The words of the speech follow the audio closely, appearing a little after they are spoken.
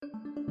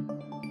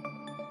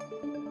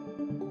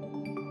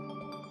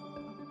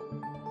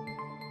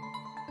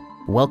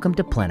Welcome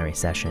to Plenary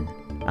Session.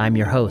 I'm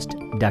your host,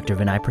 Dr.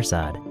 Vinay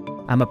Prasad.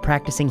 I'm a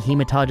practicing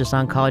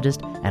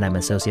hematologist-oncologist, and I'm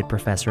Associate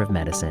Professor of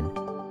Medicine.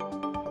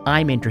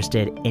 I'm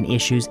interested in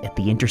issues at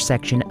the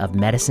intersection of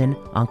medicine,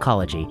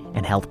 oncology,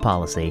 and health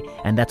policy,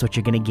 and that's what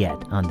you're going to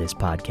get on this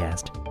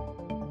podcast.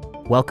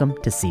 Welcome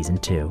to Season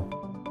 2.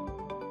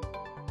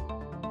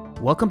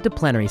 Welcome to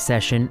Plenary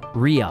Session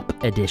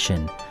Re-Up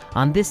Edition.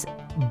 On this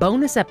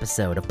bonus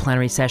episode of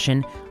Plenary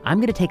Session, I'm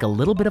going to take a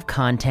little bit of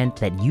content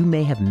that you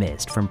may have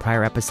missed from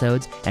prior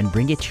episodes and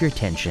bring it to your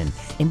attention.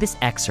 In this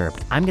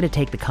excerpt, I'm going to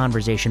take the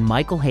conversation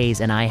Michael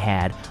Hayes and I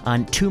had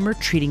on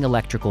tumor-treating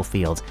electrical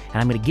fields, and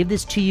I'm going to give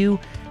this to you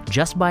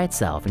just by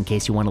itself in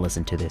case you want to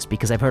listen to this,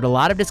 because I've heard a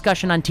lot of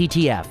discussion on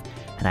TTF,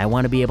 and I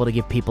want to be able to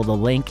give people the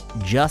link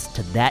just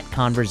to that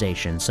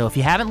conversation. So if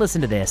you haven't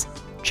listened to this,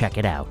 check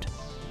it out.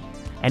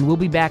 And we'll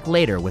be back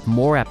later with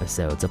more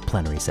episodes of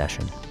Plenary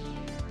Session.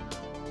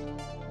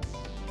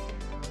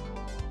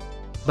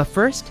 But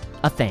first,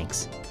 a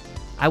thanks.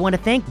 I want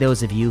to thank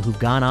those of you who've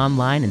gone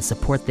online and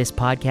support this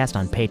podcast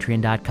on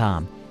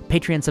Patreon.com.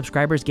 Patreon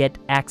subscribers get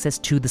access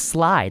to the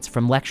slides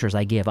from lectures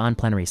I give on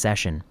Plenary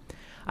Session.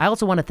 I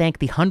also want to thank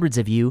the hundreds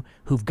of you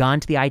who've gone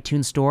to the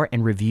iTunes store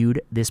and reviewed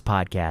this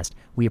podcast.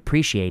 We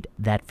appreciate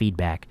that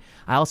feedback.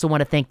 I also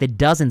want to thank the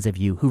dozens of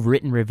you who've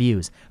written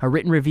reviews. A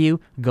written review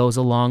goes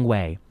a long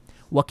way.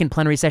 What can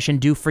Plenary Session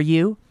do for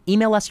you?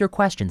 Email us your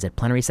questions at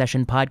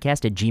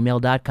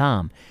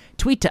plenarysessionpodcast@gmail.com.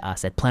 Tweet to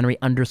us at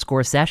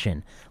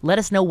plenary_session. Let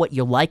us know what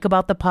you like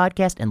about the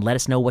podcast and let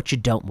us know what you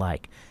don't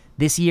like.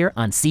 This year,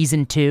 on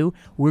Season 2,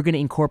 we're going to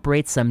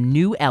incorporate some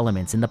new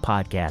elements in the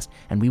podcast,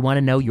 and we want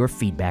to know your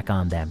feedback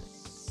on them.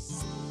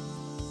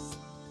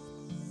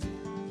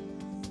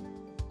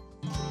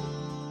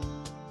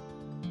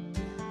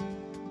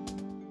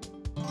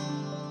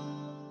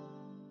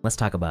 Let's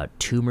talk about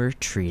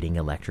tumor-treating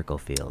electrical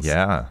fields.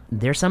 Yeah.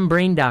 There's some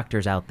brain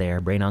doctors out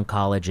there, brain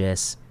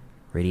oncologists,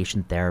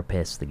 radiation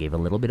therapists, that gave a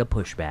little bit of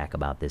pushback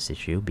about this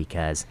issue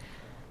because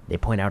they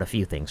point out a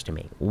few things to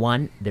me.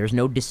 One, there's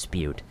no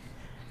dispute.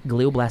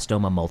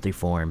 Glioblastoma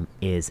multiforme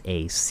is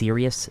a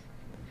serious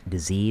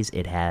disease.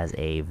 It has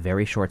a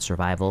very short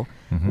survival.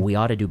 Mm-hmm. We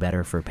ought to do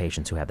better for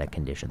patients who have that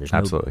condition. There's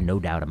no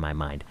doubt in my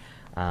mind.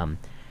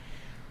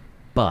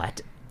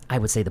 But, I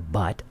would say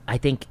I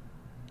think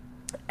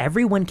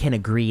everyone can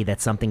agree that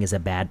something is a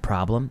bad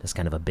problem. It's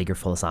kind of a bigger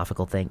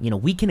philosophical thing.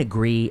 We can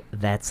agree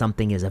that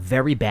something is a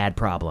very bad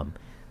problem,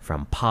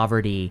 from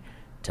poverty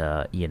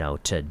to,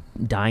 to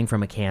dying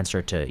from a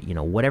cancer to,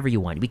 whatever you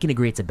want. We can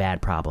agree it's a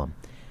bad problem.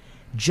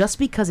 Just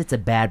because it's a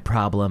bad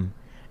problem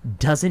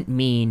doesn't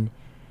mean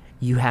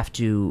you have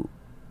to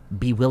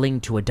be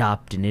willing to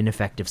adopt an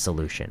ineffective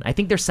solution. I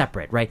think they're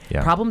separate, right?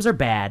 Yeah. Problems are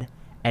bad.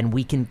 And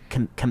we can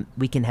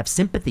have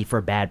sympathy for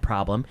a bad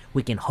problem.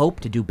 We can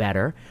hope to do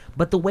better.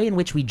 But the way in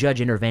which we judge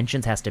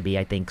interventions has to be,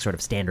 I think, sort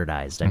of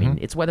standardized. I mean,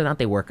 it's whether or not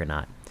they work or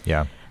not.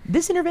 Yeah.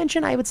 This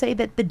intervention, I would say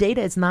that the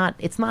data is not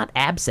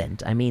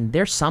absent. I mean,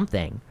 there's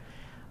something.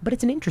 But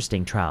it's an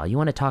interesting trial. You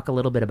want to talk a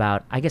little bit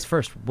about, I guess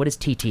first, what is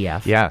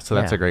TTF? Yeah, so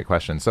that's a great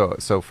question. So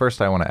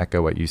first I want to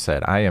echo what you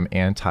said. I am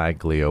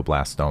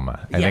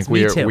anti-glioblastoma. I think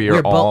me too. We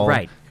are all both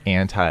right.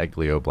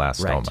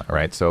 Anti-glioblastoma,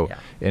 right? So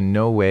in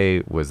no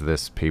way was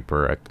this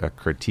paper a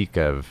critique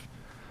of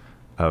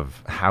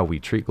how we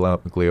treat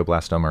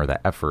glioblastoma or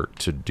the effort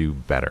to do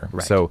better.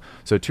 Right. So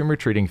tumor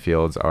treating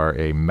fields are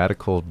a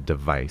medical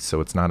device. So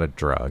it's not a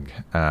drug.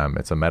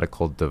 It's a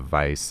medical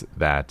device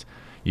that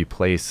you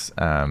place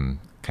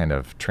kind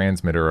of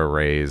transmitter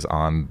arrays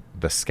on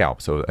the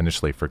scalp. So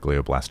initially for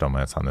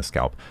glioblastoma, it's on the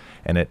scalp,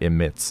 and it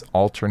emits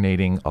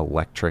alternating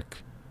electric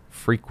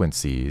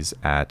frequencies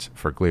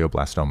for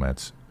glioblastoma,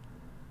 it's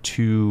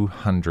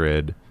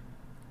 200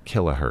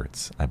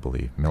 kilohertz, I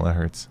believe.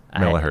 Millihertz?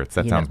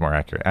 That sounds more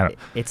accurate.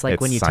 It's like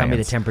when you tell me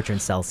the temperature in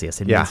Celsius.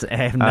 It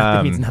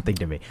means nothing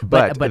to me.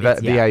 But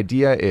the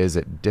idea is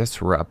it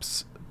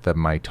disrupts the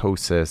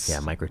mitosis,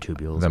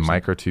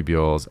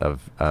 microtubules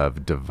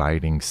of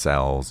dividing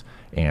cells.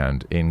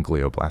 And in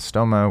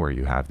glioblastoma, where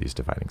you have these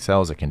dividing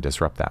cells, it can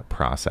disrupt that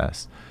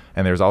process.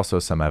 And there's also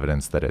some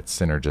evidence that it's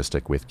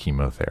synergistic with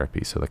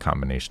chemotherapy. So the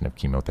combination of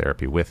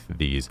chemotherapy with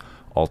these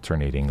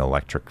alternating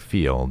electric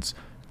fields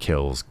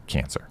kills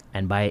cancer.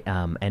 And by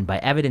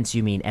evidence,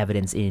 you mean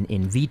evidence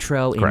in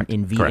vitro,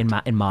 in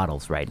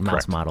models, right?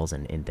 Mouse models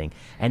and thing.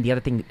 And the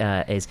other thing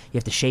is you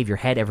have to shave your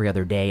head every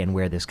other day and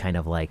wear this kind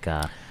of like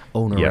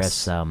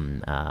onerous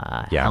helmet.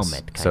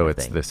 So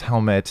it's this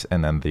helmet,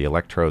 and then the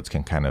electrodes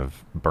can kind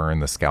of burn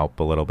the scalp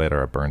a little bit,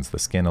 or it burns the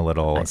skin a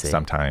little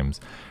sometimes.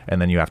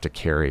 And then you have to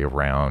carry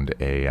around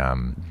a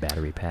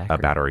battery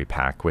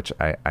pack. Which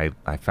I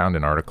found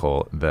an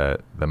article,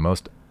 the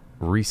most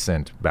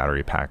recent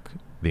battery pack,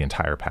 the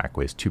entire pack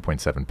weighs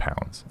 2.7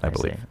 pounds, I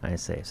believe. I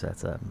see. So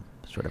that's a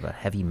sort of a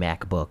heavy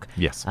MacBook.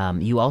 Yes.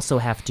 You also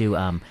have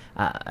to,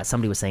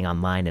 somebody was saying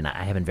online, and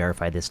I haven't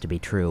verified this to be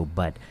true,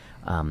 but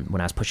when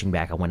I was pushing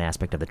back on one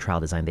aspect of the trial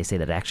design, they say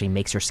that it actually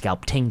makes your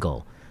scalp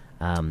tingle.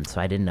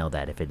 So I didn't know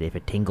that, if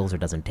it tingles or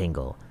doesn't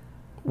tingle.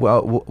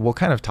 Well, we'll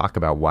kind of talk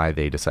about why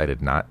they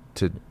decided not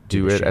to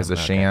do it as a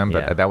sham,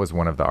 but that was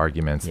one of the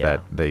arguments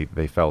that they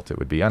felt it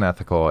would be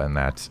unethical, and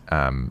that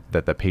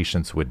that the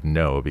patients would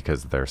know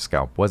because their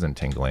scalp wasn't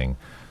tingling.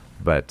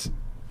 But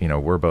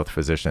we're both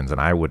physicians,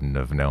 and I wouldn't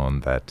have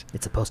known that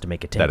it's supposed to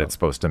make it tingle. That it's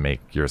supposed to make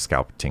your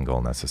scalp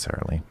tingle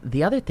necessarily.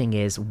 The other thing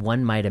is,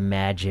 one might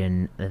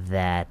imagine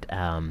that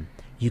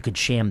you could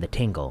sham the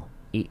tingle.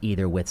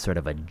 Either with sort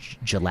of a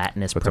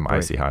gelatinous... Put some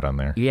Icy Hot on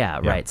there. Yeah,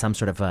 right. Some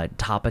sort of a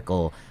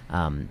topical,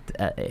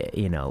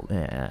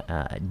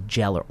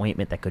 gel or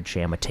ointment that could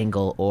sham a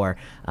tingle, or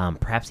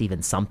perhaps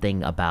even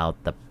something about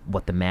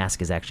what the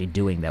mask is actually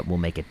doing that will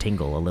make it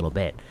tingle a little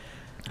bit.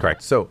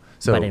 Correct. So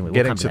anyway,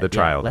 getting to the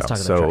trial, let's talk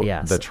about the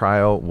trial. The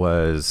trial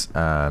was,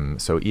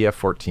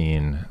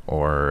 EF14,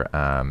 or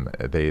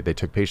they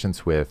took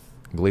patients with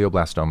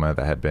glioblastoma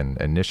that had been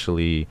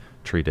initially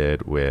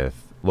treated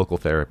with local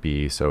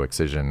therapy, so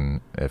excision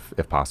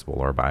if possible,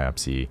 or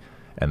biopsy,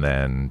 and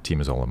then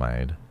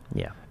temozolomide.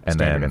 Yeah. And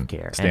standard then of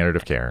care. Standard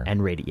of care.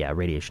 And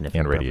radiation.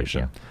 And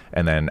radiation.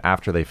 And then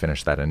after they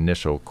finished that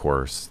initial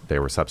course, they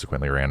were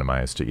subsequently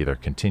randomized to either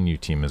continue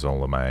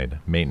temozolomide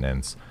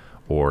maintenance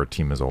or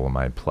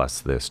temozolomide plus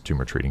this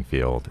tumor treating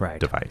field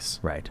device.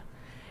 Right.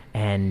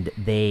 And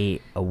they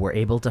were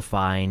able to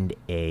find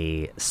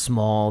a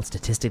small,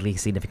 statistically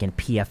significant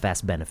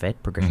PFS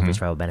benefit, progression-free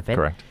survival benefit.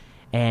 Correct.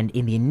 And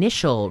in the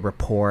initial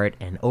report,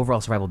 an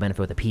overall survival benefit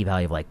with a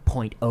p-value of like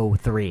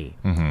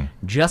 0.03,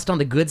 just on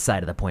the good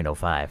side of the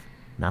 0.05,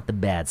 not the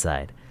bad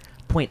side.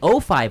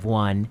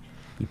 0.051,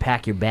 you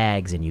pack your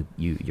bags and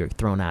you're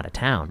thrown out of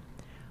town.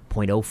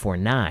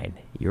 0.049,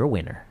 you're a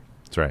winner.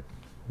 That's right.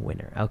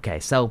 Winner. Okay,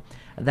 so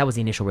that was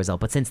the initial result.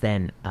 But since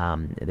then,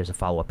 there's a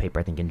follow-up paper,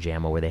 I think, in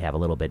JAMA where they have a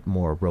little bit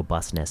more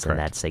robustness in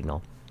that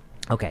signal.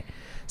 Okay,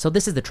 so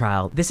this is the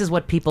trial. This is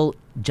what people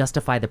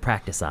justify the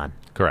practice on.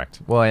 Correct.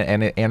 Well,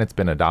 and it's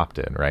been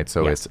adopted, right?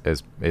 So yes.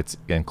 it's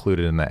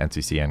included in the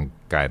NCCN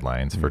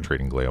guidelines for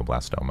treating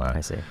glioblastoma.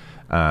 I see.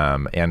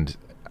 And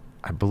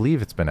I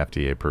believe it's been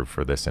FDA approved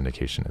for this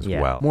indication as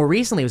well. More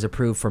recently, it was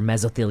approved for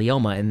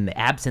mesothelioma in the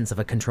absence of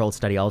a controlled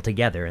study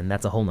altogether, and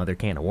that's a whole other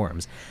can of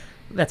worms.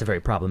 That's a very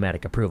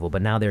problematic approval,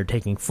 but now they're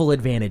taking full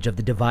advantage of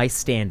the device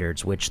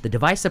standards, which the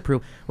device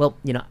approval... Well,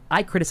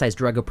 I criticize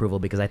drug approval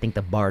because I think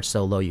the bar is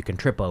so low you can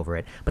trip over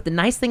it. But the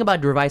nice thing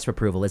about device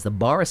approval is the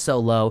bar is so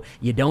low,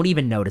 you don't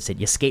even notice it.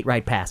 You skate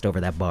right past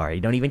over that bar.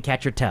 You don't even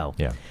catch your toe.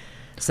 Yeah.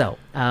 So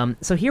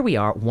here we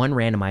are, one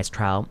randomized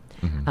trial.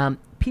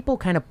 People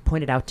kind of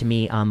pointed out to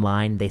me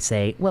online, they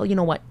say, well, you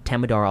know what?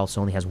 Temodar also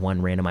only has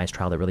one randomized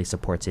trial that really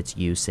supports its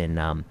use in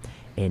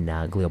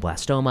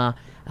glioblastoma.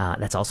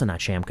 That's also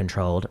not sham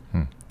controlled.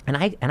 And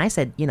I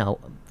said,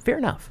 fair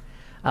enough.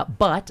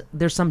 But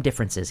there's some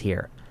differences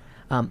here.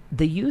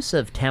 The use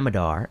of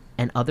Temodar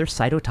and other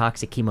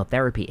cytotoxic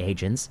chemotherapy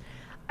agents,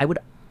 I would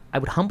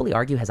humbly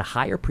argue, has a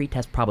higher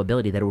pretest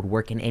probability that it would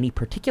work in any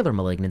particular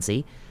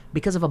malignancy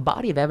because of a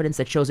body of evidence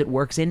that shows it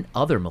works in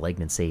other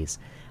malignancies.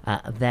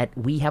 That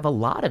we have a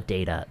lot of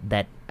data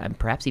that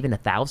perhaps even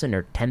 1,000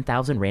 or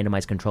 10,000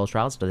 randomized control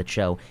trials that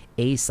show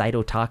a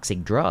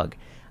cytotoxic drug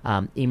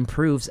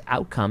improves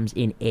outcomes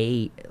in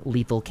a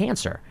lethal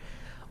cancer.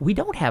 We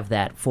don't have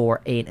that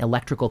for an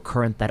electrical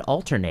current that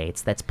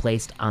alternates that's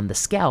placed on the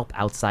scalp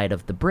outside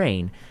of the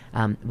brain.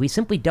 We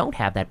simply don't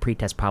have that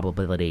pretest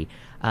probability.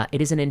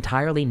 It is an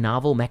entirely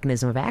novel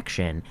mechanism of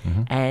action.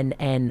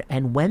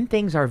 And when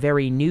things are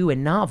very new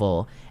and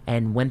novel,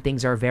 and when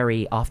things are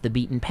very off the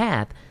beaten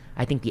path,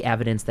 I think the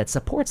evidence that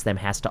supports them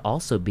has to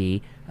also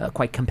be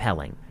quite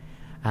compelling.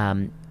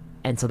 And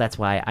so that's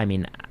why,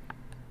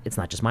 it's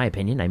not just my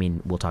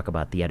opinion. We'll talk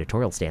about the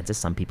editorial stances.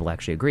 Some people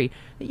actually agree.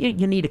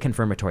 You need a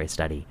confirmatory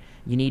study.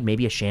 You need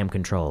maybe a sham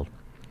control.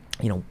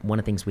 One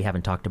of the things we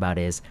haven't talked about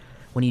is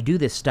when you do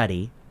this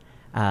study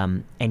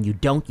and you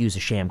don't use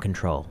a sham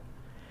control,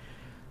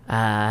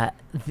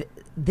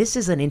 this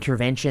is an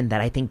intervention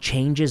that I think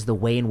changes the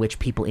way in which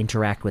people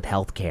interact with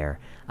healthcare.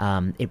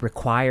 It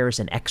requires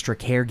an extra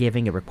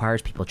caregiving. It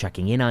requires people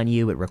checking in on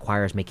you. It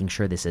requires making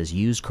sure this is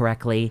used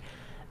correctly.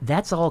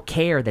 That's all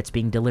care that's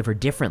being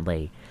delivered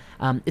differently.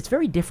 It's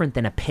very different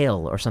than a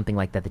pill or something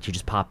like that you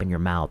just pop in your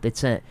mouth.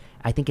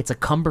 I think it's a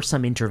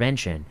cumbersome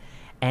intervention,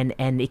 and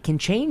it can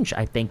change,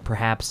 I think,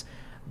 perhaps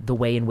the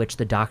way in which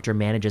the doctor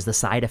manages the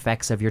side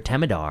effects of your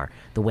Temodar,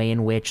 the way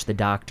in which the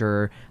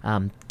doctor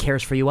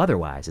cares for you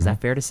otherwise. Is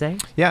that fair to say?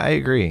 Yeah, I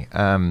agree.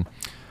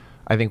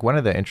 I think one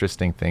of the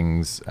interesting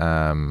things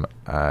in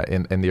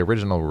the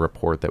original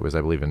report that was, I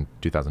believe, in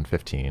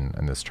 2015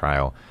 in this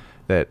trial,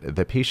 that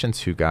the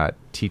patients who got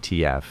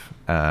TTF,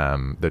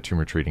 the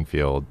tumor treating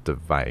field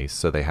device,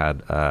 so they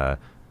had a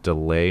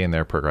delay in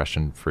their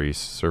progression-free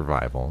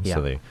survival,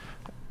 so they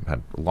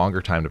had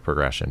longer time to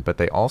progression, but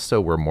they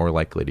also were more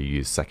likely to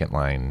use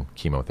second-line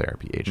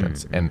chemotherapy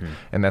agents. And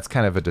that's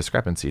kind of a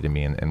discrepancy to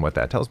me, and what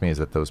that tells me is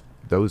that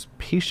those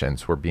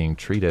patients were being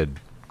treated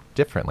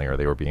differently, or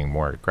they were being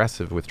more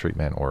aggressive with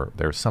treatment, or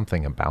there's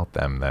something about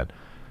them that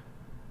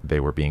they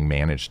were being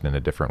managed in a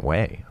different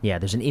way. Yeah,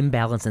 there's an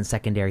imbalance in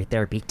secondary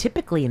therapy.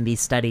 Typically in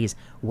these studies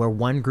where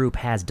one group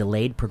has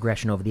delayed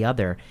progression over the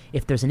other,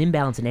 if there's an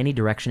imbalance in any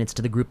direction, it's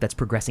to the group that's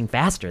progressing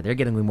faster. They're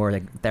getting more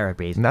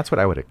therapies. And that's what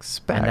I would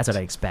expect. And that's what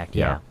I expect,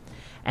 yeah.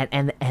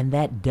 And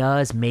that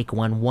does make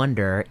one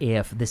wonder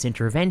if this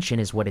intervention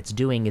is what it's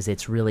doing is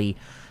it's really,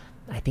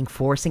 I think,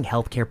 forcing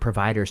healthcare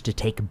providers to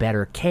take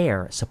better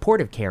care,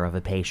 supportive care of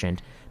a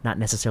patient, not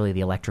necessarily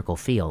the electrical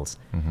fields.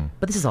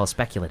 But this is all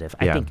speculative.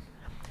 I think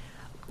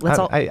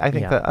I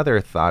think the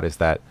other thought is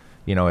that,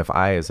 if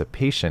I as a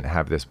patient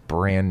have this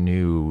brand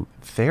new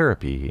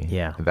therapy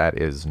that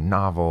is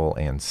novel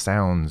and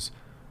sounds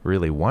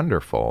really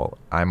wonderful,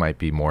 I might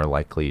be more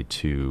likely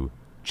to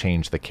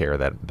change the care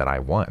that I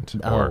want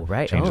or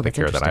change the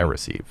care that I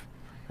receive.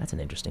 That's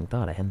an interesting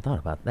thought. I hadn't thought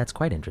about that. That's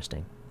quite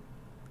interesting.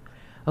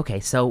 Okay,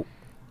 so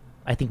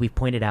I think we've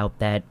pointed out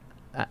that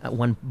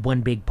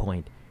one big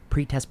point.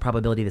 Pretest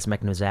probability of this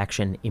mechanism of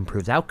action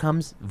improves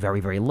outcomes,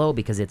 very, very low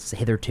because it's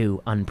hitherto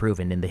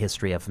unproven in the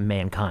history of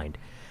mankind.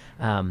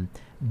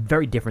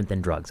 Very different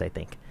than drugs, I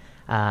think.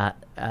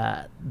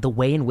 The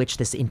way in which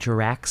this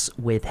interacts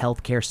with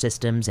healthcare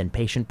systems and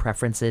patient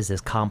preferences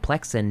is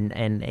complex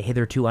and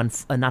hitherto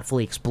not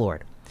fully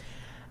explored.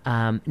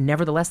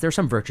 Nevertheless, there are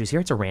some virtues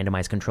here. It's a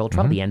randomized controlled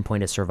trial. The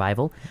endpoint is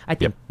survival. I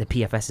think the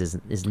PFS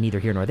is neither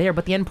here nor there,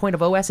 but the endpoint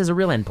of OS is a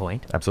real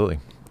endpoint. Absolutely.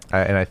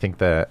 And I think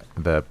the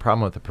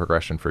problem with the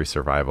progression-free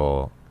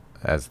survival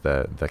as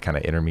the kind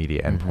of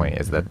intermediate endpoint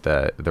is that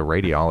the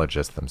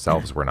radiologists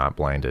themselves were not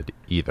blinded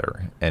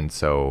either. And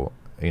so,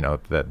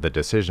 the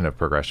decision of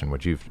progression,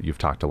 which you've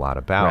talked a lot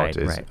about,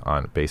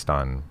 based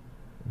on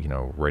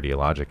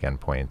radiologic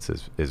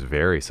endpoints is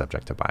very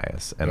subject to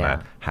bias, and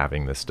that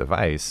having this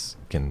device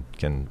can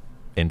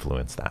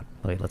influence that.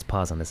 Wait, let's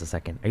pause on this a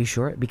second. Are you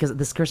sure? Because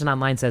this person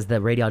online says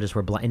the radiologists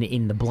were blind.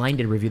 In the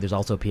blinded review, there's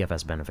also a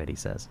PFS benefit, he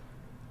says.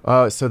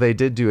 So they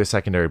did do a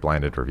secondary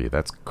blinded review.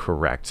 That's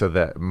correct.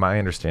 So my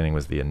understanding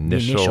was the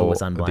initial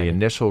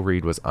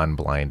read was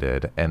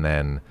unblinded, and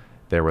then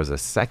there was a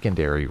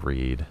secondary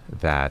read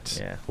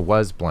that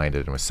was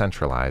blinded and was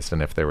centralized.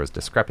 And if there was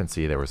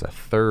discrepancy, there was a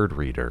third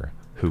reader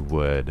who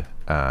would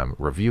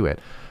review it.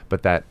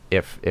 But that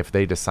if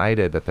they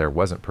decided that there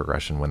wasn't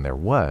progression when there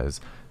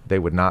was, they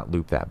would not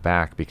loop that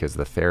back because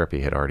the therapy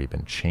had already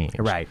been changed.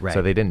 Right.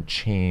 So they didn't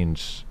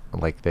change,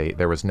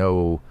 there was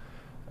no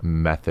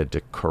method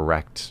to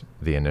correct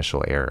the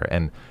initial error.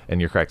 And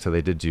you're correct. So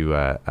they did do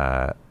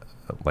a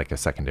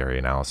secondary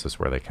analysis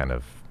where they kind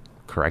of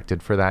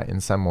corrected for that in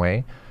some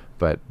way.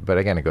 But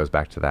again, it goes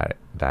back to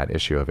that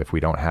issue of if we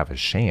don't have a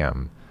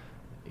sham,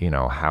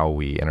 how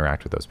we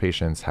interact with those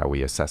patients, how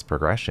we assess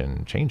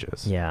progression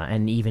changes. Yeah,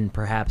 and even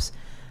perhaps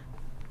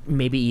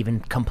maybe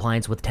even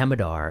compliance with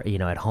Temodar,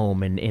 at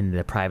home and in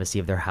the privacy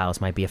of their house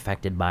might be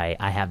affected by,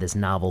 I have this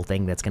novel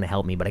thing that's going to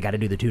help me, but I got to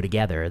do the two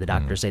together. The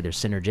doctors say they're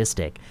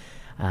synergistic.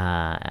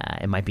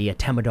 It might be a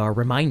Temodar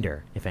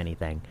reminder, if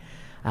anything.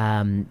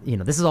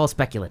 This is all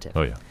speculative.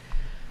 Oh, yeah.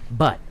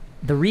 But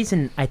the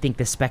reason I think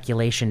this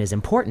speculation is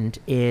important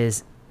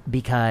is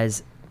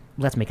because,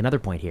 let's make another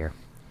point here.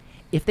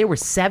 If there were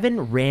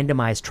 7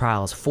 randomized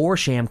trials, 4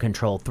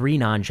 sham-controlled, 3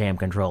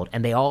 non-sham-controlled,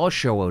 and they all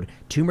showed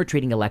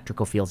tumor-treating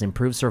electrical fields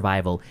improve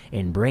survival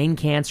in brain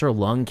cancer,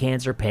 lung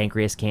cancer,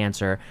 pancreas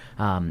cancer,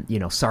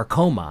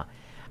 sarcoma,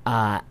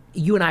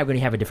 you and I are going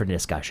to have a different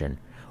discussion.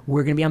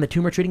 We're going to be on the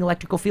Tumor Treating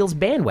Electrical Fields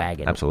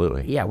bandwagon.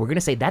 Absolutely. Yeah, we're going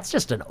to say that's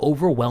just an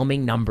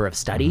overwhelming number of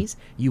studies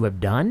you have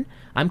done.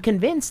 I'm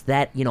convinced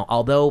that,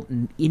 although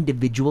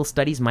individual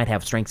studies might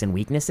have strengths and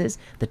weaknesses,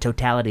 the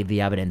totality of the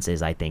evidence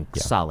is, I think,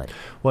 solid.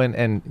 Well,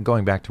 and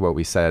going back to what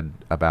we said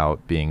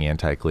about being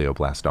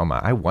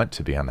anti-glioblastoma, I want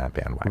to be on that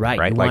bandwagon.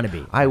 Right, you want to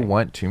be. I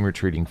want Tumor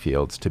Treating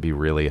Fields to be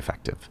really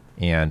effective.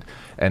 And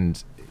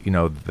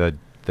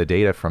the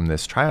data from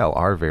this trial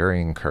are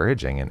very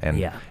encouraging.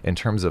 And in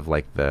terms of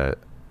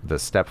the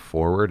step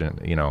forward, and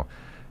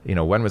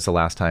when was the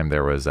last time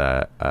there was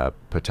a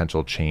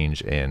potential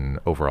change in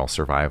overall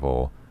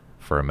survival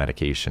for a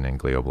medication in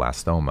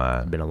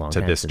glioblastoma been a long to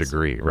time this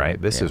degree,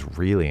 right? This is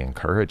really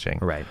encouraging,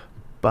 right?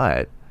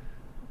 But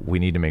we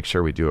need to make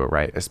sure we do it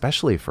right,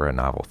 especially for a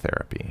novel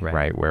therapy,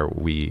 right? Where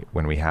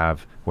when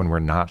we're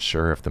not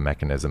sure if the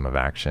mechanism of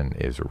action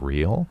is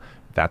real,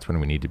 that's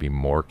when we need to be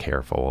more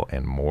careful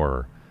and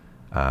more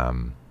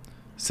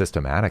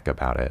systematic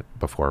about it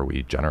before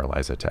we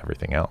generalize it to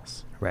everything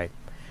else. Right.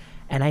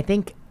 And I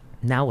think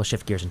now we'll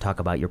shift gears and talk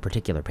about your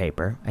particular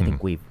paper. I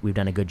think we've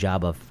done a good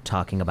job of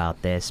talking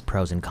about this,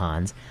 pros and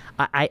cons.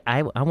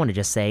 I want to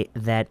just say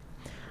that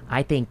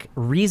I think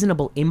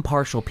reasonable,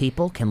 impartial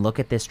people can look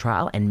at this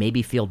trial and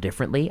maybe feel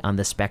differently on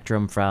the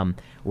spectrum from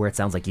where it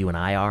sounds like you and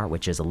I are,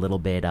 which is a little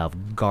bit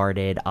of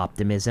guarded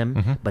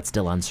optimism, but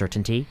still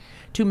uncertainty,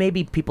 to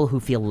maybe people who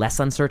feel less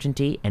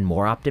uncertainty and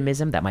more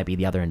optimism. That might be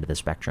the other end of the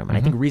spectrum. And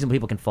I think reasonable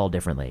people can fall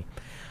differently.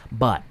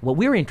 But what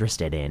we're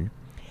interested in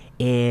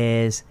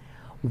is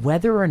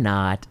whether or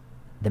not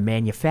the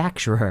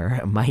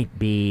manufacturer might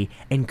be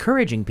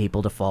encouraging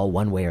people to fall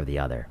one way or the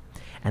other.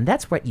 And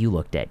that's what you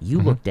looked at. You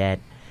looked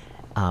at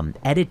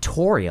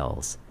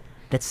editorials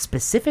that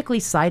specifically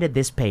cited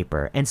this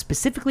paper and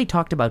specifically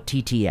talked about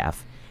TTF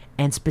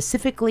and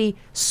specifically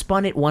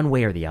spun it one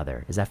way or the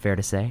other. Is that fair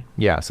to say?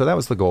 Yeah. So that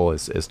was the goal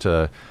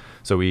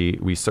so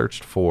we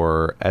searched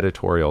for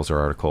editorials or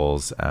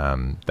articles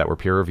that were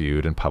peer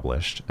reviewed and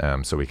published.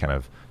 So we kind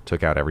of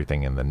took out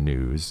everything in the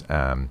news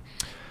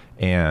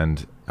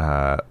and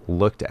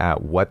looked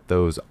at what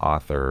those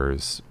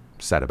authors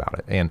said about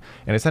it. And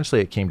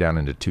essentially it came down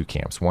into two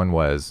camps. One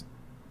was,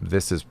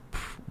 this is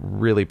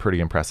really pretty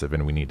impressive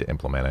and we need to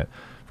implement it,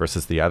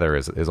 versus the other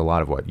is a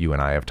lot of what you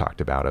and I have talked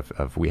about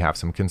of we have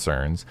some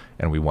concerns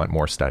and we want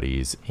more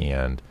studies,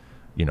 and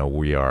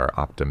we are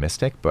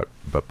optimistic, but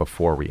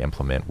before we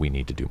implement, we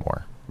need to do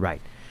more.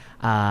 Right.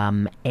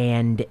 And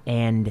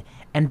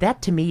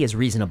that to me is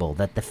reasonable,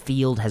 that the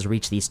field has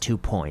reached these 2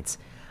 points.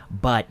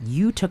 But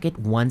you took it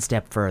one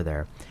step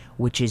further,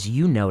 which is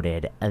you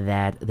noted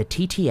that the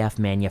TTF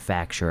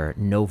manufacturer,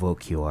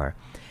 NovoCure,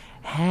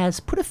 has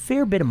put a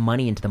fair bit of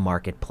money into the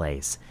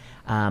marketplace.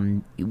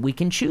 We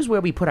can choose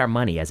where we put our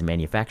money as a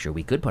manufacturer.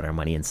 We could put our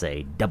money in,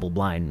 say,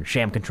 double-blind,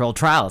 sham-controlled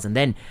trials, and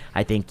then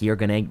I think you're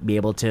going to be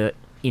able to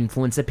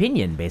influence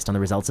opinion based on the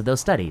results of those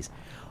studies.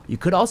 You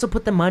could also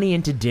put the money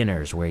into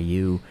dinners where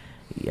you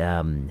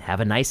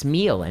have a nice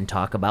meal and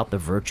talk about the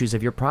virtues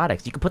of your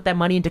products. You could put that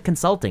money into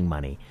consulting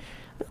money.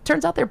 It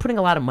turns out they're putting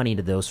a lot of money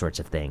into those sorts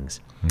of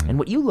things. Mm-hmm. And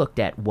what you looked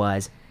at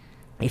was,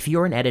 if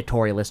you're an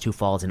editorialist who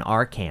falls in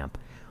our camp,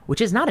 which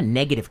is not a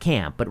negative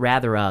camp, but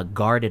rather a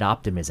guarded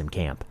optimism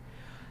camp,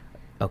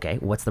 okay,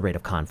 what's the rate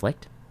of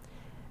conflict?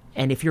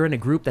 And if you're in a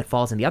group that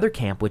falls in the other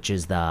camp, which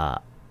is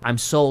the I'm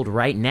sold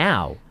right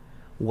now,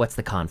 what's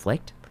the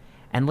conflict?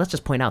 And let's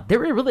just point out, there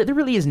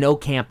really is no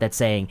camp that's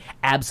saying,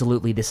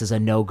 absolutely, this is a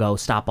no-go,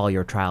 stop all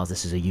your trials,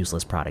 this is a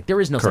useless product.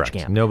 There is no Correct. Such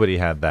camp. Nobody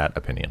had that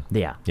opinion.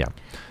 Yeah. Yeah.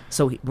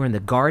 So we're in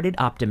the guarded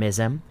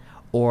optimism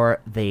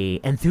or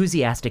the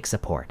enthusiastic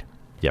support.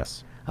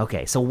 Yes.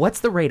 Okay, so what's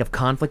the rate of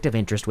conflict of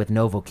interest with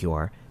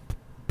NovoCure,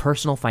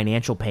 personal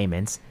financial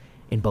payments,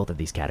 in both of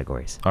these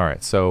categories? All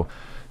right. So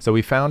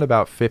we found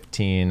about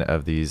 15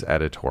 of these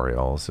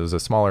editorials. It was a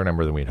smaller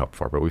number than we'd hoped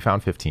for, but we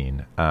found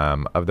 15.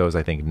 Of those,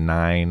 I think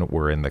 9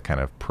 were in the kind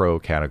of pro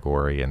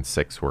category and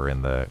 6 were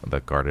in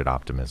the guarded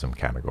optimism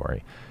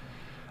category.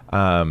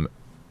 And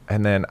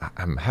then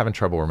I'm having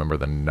trouble remember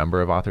the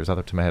number of authors off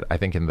the top of my head. I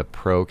think in the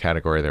pro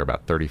category, there are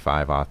about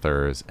 35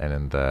 authors, and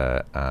in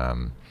the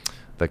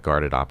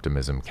guarded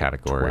optimism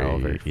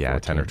category,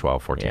 10 or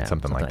 12, 14,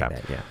 something like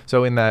that. Yeah.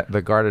 So in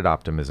the guarded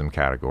optimism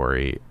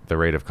category, the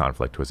rate of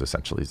conflict was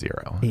essentially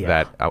 0. Yeah.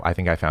 That I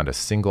think I found a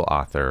single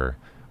author.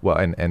 Well,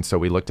 and so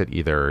we looked at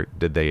either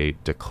did they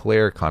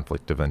declare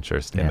conflict of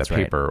interest in the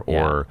paper,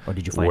 or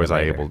did you find was it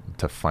I later? able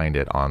to find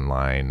it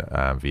online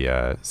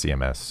via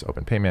CMS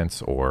Open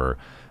Payments or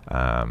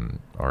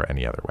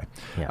any other way.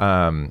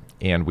 Yeah.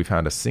 And we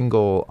found a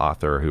single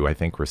author who I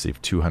think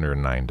received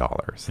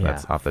 $209.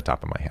 That's off the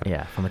top of my head.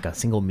 Yeah, from like a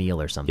single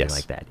meal or something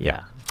like that.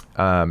 Yeah.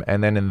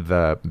 And then in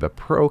the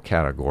pro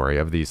category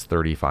of these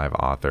 35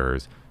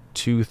 authors,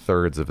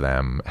 2/3 of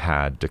them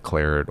had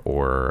declared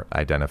or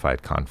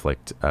identified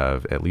conflict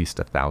of at least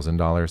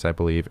 $1,000, I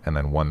believe, and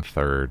then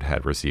 1/3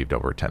 had received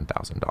over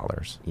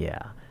 $10,000.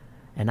 Yeah.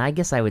 And I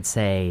guess I would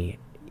say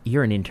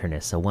you're an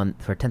internist, so one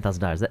for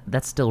 $10,000,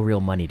 that's still real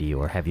money to you,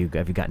 or have you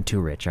gotten too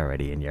rich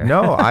already in your?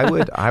 No, I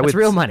would. It's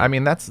real money. I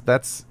mean,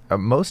 that's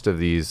most of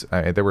these.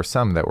 There were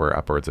some that were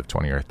upwards of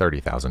 $20,000 or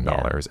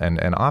 $30,000,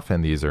 and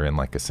often these are in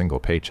like a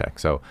single paycheck.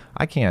 So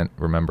I can't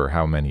remember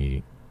how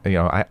many.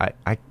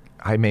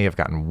 I may have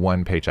gotten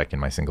one paycheck in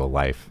my single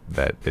life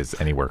that is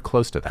anywhere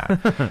close to that.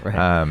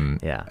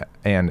 Right.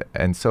 And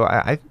so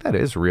I think that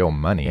is real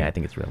money. Yeah, I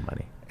think it's real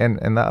money. And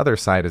the other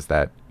side is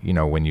that,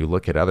 when you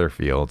look at other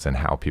fields and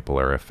how people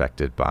are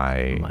affected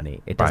by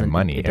money, it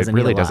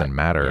really doesn't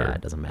matter, Yeah,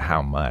 it doesn't matter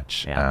how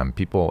much. Yeah.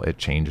 It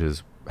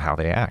changes how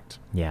they act.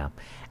 Yeah.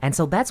 And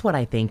so that's what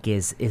I think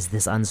is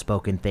this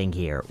unspoken thing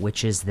here,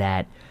 which is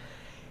that,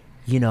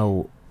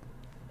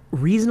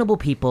 reasonable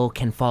people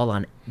can fall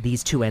on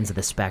these two ends of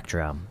the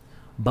spectrum.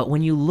 But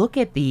when you look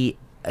at the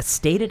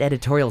stated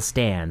editorial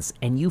stance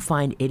and you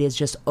find it is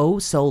just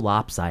so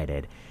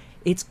lopsided,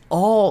 it's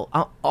all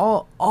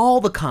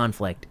the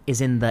conflict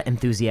is in the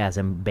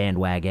enthusiasm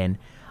bandwagon.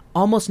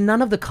 Almost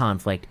none of the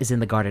conflict is in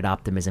the guarded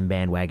optimism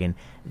bandwagon.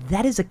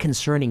 That is a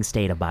concerning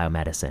state of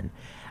biomedicine.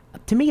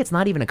 To me, it's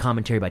not even a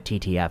commentary about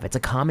TTF. It's a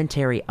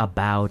commentary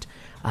about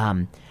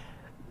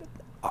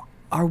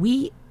are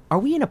we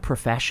in a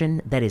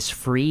profession that is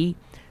free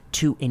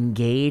to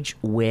engage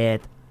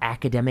with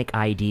academic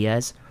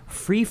ideas,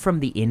 free from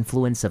the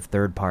influence of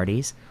third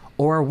parties?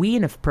 Or are we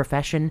in a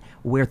profession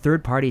where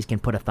third parties can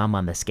put a thumb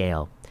on the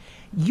scale?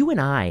 You and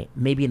I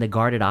may be in the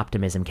guarded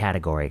optimism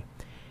category.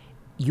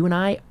 You and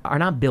I are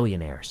not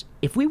billionaires.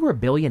 If we were a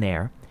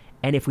billionaire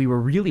And if we were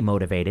really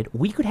motivated,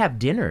 we could have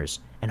dinners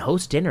and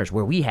host dinners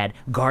where we had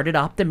guarded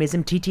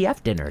optimism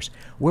TTF dinners,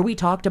 where we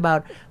talked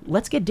about,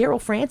 let's get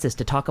Daryl Francis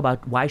to talk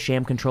about why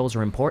sham controls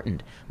are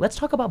important. Let's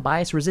talk about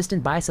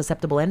bias-resistant,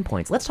 bias-susceptible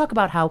endpoints. Let's talk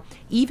about how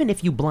even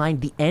if you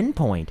blind the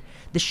endpoint,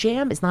 the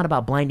sham is not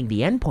about blinding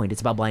the endpoint,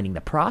 it's about blinding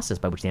the process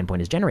by which the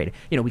endpoint is generated.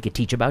 You know, we could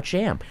teach about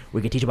sham.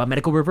 We could teach about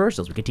medical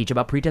reversals. We could teach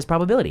about pretest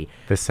probability.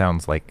 This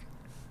sounds like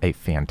a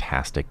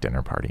fantastic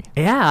dinner party.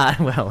 Yeah,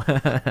 well,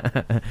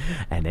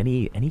 and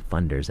any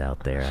funders out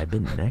there, I've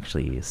been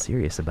actually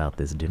serious about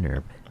this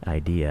dinner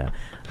idea.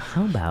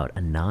 How about a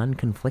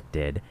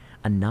non-conflicted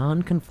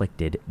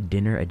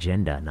dinner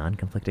agenda,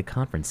 non-conflicted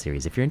conference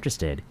series? If you're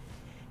interested,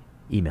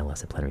 email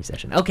us at Plenary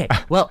Session. Okay,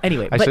 well,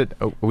 anyway.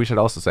 We should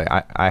also say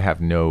I have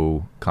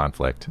no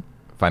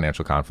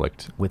financial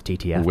conflict with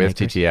TTF with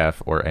makers?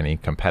 TTF or any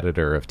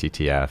competitor of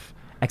TTF.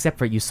 Except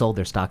for you sold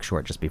their stock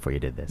short just before you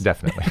did this.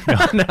 Definitely.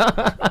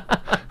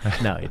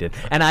 No, you did.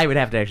 And I would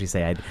have to actually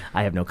say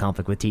I have no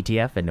conflict with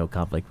TTF and no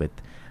conflict with,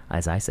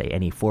 as I say,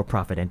 any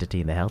for-profit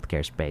entity in the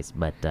healthcare space,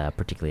 but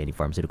particularly any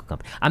pharmaceutical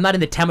company. I'm not in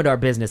the Temodar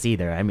business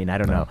either. I mean, I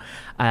don't know.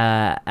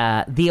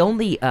 The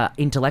only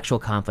intellectual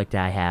conflict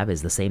I have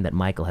is the same that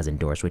Michael has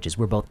endorsed, which is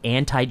we're both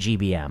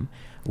anti-GBM.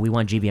 We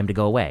want GBM to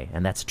go away,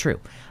 and that's true.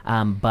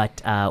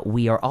 But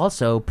we are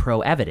also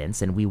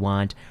pro-evidence, and we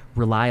want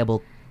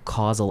reliable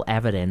causal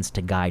evidence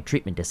to guide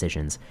treatment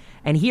decisions.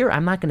 And here,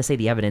 I'm not going to say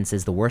the evidence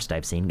is the worst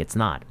I've seen. It's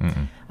not.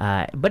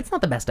 But it's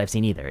not the best I've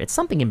seen either. It's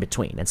something in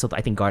between. And so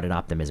I think guarded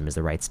optimism is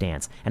the right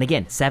stance. And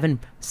again, seven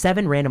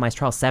randomized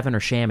trials, 7 are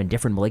sham in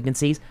different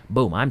malignancies.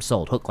 Boom, I'm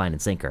sold, hook, line,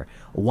 and sinker.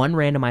 1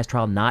 randomized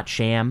trial, not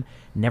sham,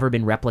 never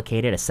been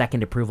replicated, a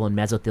second approval in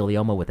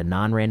mesothelioma with a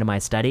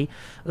non-randomized study.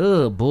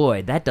 Oh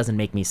boy, that doesn't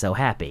make me so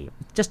happy.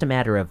 Just a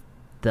matter of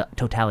the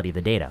totality of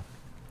the data.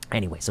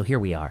 Anyway, so here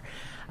we are.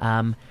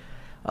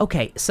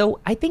 Okay, so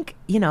I think,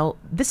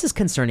 this is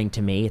concerning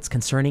to me. It's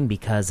concerning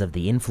because of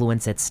the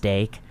influence at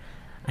stake.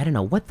 I don't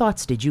know, what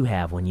thoughts did you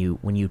have when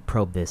you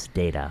probed this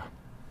data?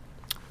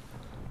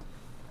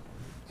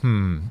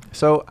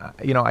 So,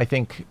 I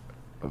think,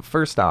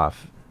 first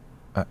off,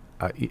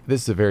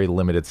 this is a very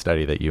limited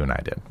study that you and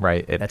I did,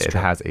 right? It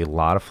has a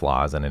lot of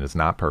flaws, and it is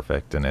not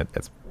perfect, and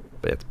it's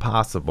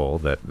possible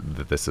that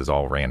this is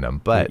all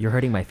random, but you're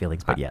hurting my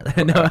feelings. But yeah,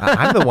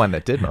 I'm the one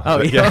that did most.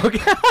 Oh, yeah, okay.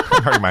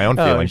 I'm hurting my own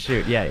feelings. Oh,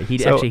 shoot, yeah. He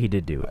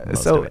did do it.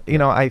 So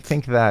I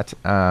think that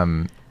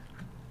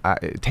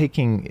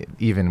taking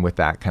even with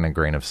that kind of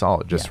grain of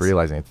salt, just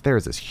realizing that there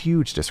is this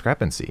huge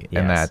discrepancy,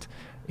 and that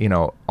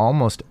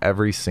almost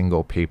every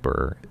single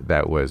paper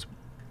that was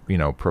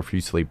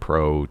profusely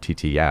pro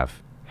TTF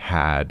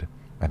had,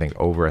 I think,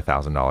 over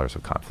 $1,000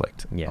 of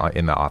conflict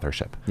in the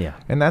authorship. Yeah.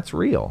 And that's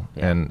real.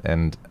 Yeah.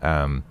 And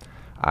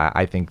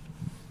I think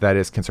that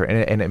is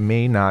concerning. And it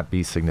may not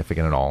be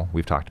significant at all.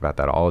 We've talked about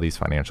that. All of these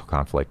financial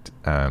conflict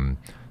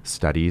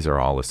studies are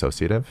all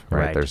associative,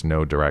 right? There's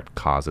no direct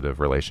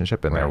causative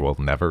relationship, and there will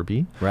never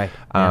be. Right.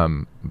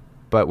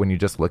 But when you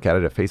just look at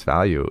it at face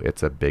value,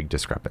 it's a big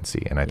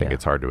discrepancy, and I think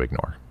it's hard to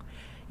ignore.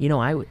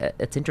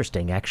 It's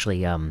interesting,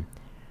 actually.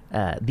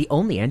 The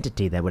only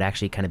entity that would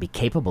actually kind of be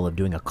capable of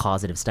doing a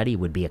causative study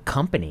would be a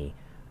company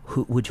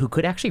who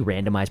could actually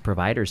randomize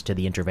providers to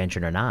the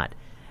intervention or not.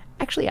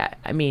 Actually,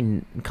 I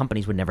mean,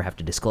 companies would never have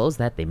to disclose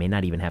that. They may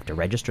not even have to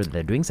register that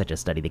they're doing such a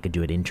study. They could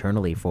do it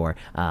internally for,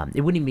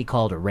 it wouldn't even be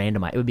called a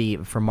randomized, it would be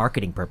for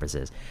marketing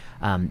purposes.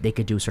 They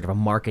could do sort of a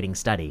marketing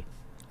study.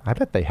 I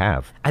bet they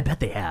have.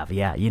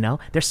 Yeah.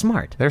 They're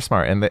smart. They're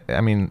smart.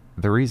 And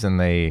the reason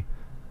they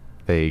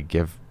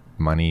give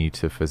money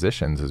to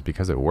physicians is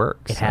because it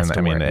works. It has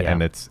to work,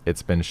 and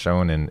it's been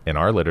shown in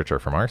our literature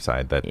from our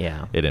side that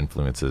it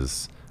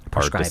influences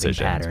prescribing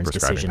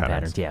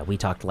patterns. Yeah, we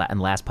talked in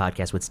the last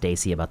podcast with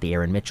Stacy about the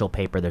Aaron Mitchell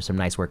paper. There's some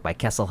nice work by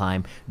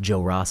Kesselheim,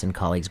 Joe Ross and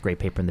colleagues, great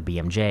paper in the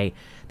BMJ.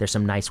 There's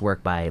some nice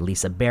work by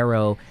Lisa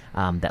Barrow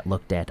that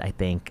looked at, I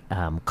think,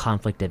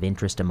 conflict of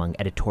interest among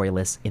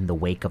editorialists in the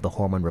wake of the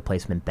hormone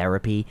replacement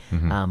therapy,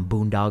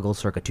 boondoggle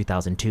circa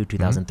 2002,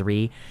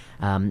 2003.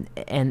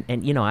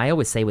 And I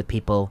always say with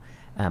people,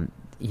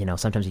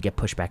 sometimes you get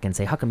pushback and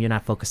say, how come you're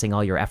not focusing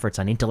all your efforts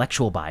on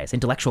intellectual bias,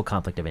 intellectual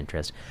conflict of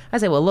interest? I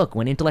say, well, look,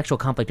 when intellectual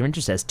conflict of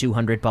interest has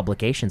 200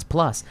 publications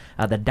plus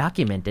that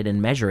document it and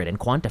measure it and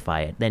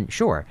quantify it, then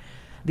sure.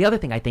 The other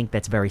thing I think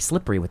that's very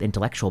slippery with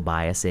intellectual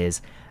bias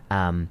is,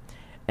 and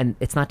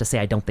it's not to say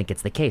I don't think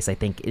it's the case. I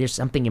think there's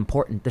something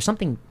important. There's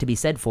something to be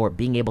said for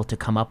being able to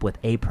come up with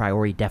a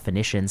priori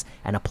definitions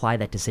and apply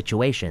that to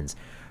situations.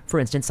 For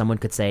instance, someone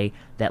could say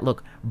that,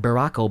 look,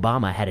 Barack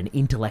Obama had an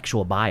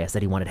intellectual bias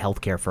that he wanted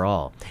healthcare for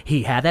all.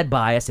 He had that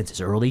bias since his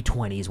early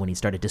 20s when he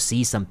started to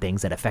see some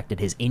things that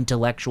affected his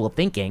intellectual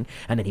thinking,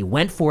 and then he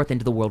went forth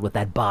into the world with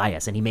that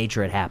bias, and he made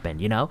sure it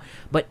happened,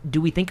 But do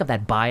we think of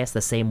that bias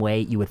the same way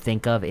you would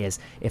think of is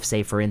if,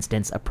 say, for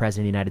instance, a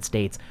president of the United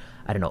States,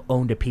 I don't know,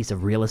 owned a piece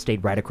of real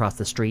estate right across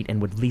the street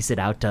and would lease it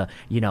out to,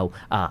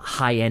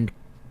 high-end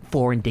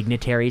foreign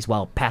dignitaries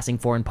while passing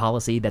foreign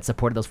policy that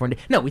supported those foreign.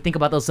 No, we think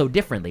about those so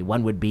differently.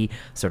 One would be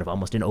sort of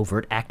almost an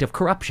overt act of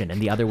corruption,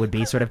 and the other would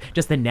be sort of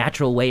just the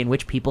natural way in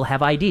which people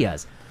have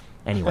ideas.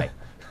 Anyway,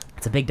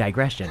 it's a big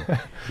digression.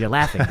 You're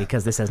laughing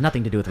because this has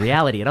nothing to do with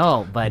reality at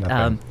all. But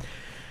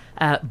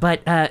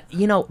but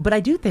I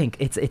do think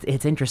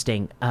it's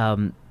interesting.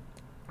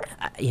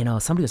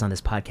 Somebody was on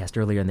this podcast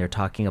earlier, and they're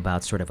talking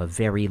about sort of a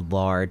very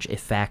large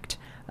effect.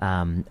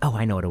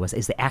 I know what it was.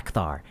 Is the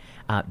Acthar.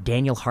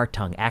 Daniel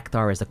Hartung.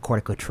 Acthar is a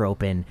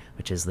corticotropin,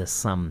 which is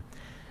this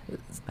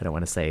I don't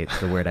want to say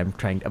the word I'm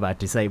about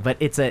to say, but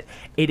it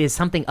is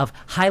something of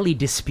highly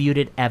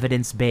disputed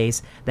evidence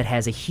base that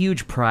has a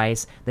huge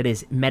price that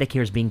is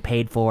Medicare is being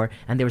paid for,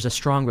 and there was a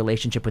strong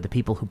relationship with the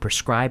people who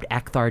prescribed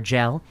Acthar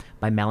gel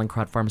by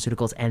Mallinckrodt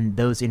Pharmaceuticals and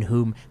those in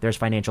whom there's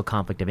financial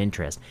conflict of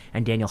interest.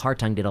 And Daniel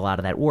Hartung did a lot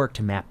of that work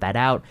to map that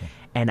out,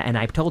 and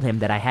I've told him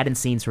that I hadn't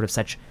seen sort of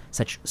such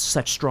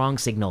strong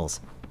signals.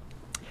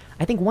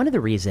 I think one of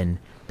the reason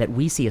that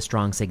we see a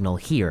strong signal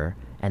here,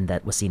 and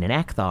that was seen in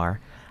Acthar,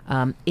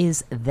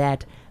 is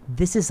that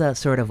this is a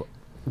sort of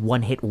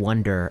one-hit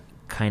wonder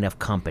kind of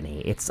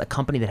company. It's a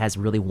company that has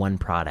really one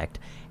product,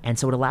 and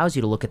so it allows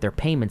you to look at their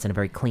payments in a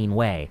very clean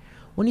way.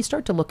 When you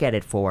start to look at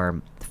it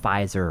for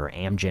Pfizer or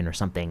Amgen or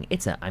something,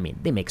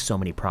 they make so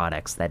many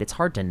products that it's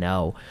hard to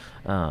know,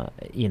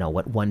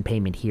 what one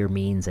payment here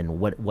means and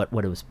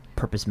what its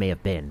purpose may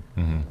have been.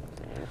 Mm-hmm.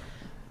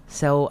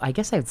 So I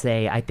guess I'd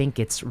say I think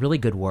it's really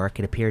good work.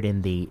 It appeared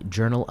in the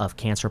Journal of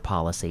Cancer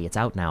Policy. It's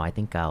out now. I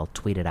think I'll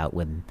tweet it out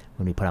when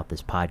we put out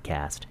this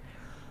podcast.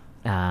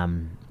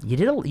 You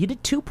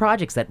did 2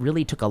 projects that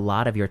really took a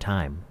lot of your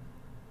time.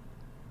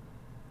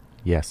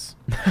 Yes.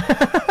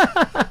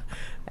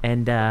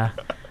 And I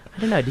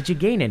don't know. Did you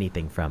gain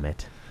anything from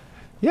it?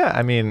 Yeah,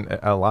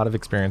 a lot of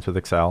experience with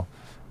Excel.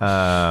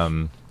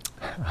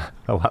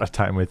 A lot of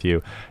time with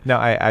you. No,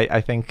 I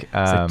think...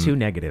 so 2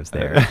 negatives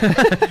there.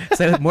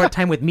 So more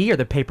time with me or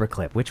the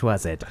paperclip? Which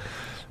was it?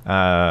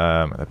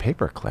 The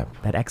paperclip.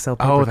 That Excel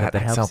paperclip. Oh, that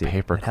Excel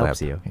paperclip. It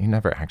helps you. He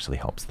never actually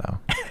helps, though.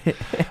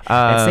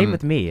 And same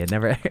with me. It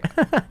never...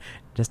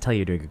 Just tell you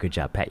you're doing a good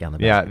job. Pat you on the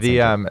back.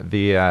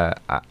 Yeah,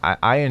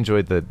 I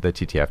enjoyed the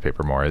TTF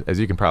paper more, as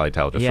you can probably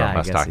tell just from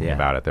us talking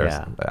about it.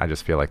 I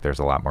just feel like there's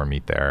a lot more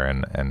meat there,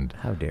 and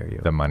how dare you?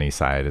 The money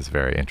side is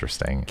very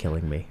interesting.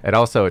 Killing me.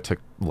 It took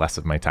less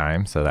of my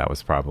time, so that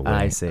was probably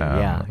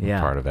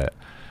part of it.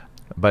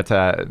 But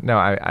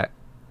no,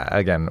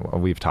 again,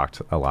 we've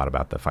talked a lot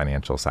about the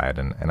financial side,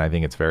 and I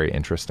think it's very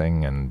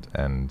interesting,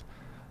 and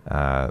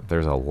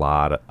there's a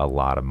lot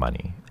of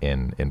money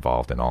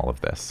involved in all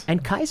of this.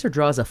 And Kaiser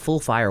draws a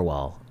full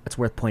firewall. It's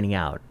worth pointing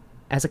out.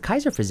 As a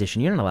Kaiser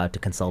physician, you're not allowed to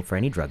consult for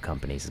any drug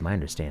companies, is my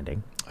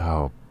understanding.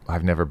 Oh,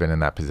 I've never been in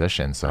that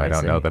position, so I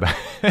don't know that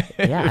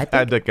I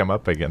had to come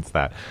up against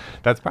that.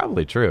 That's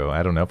probably true.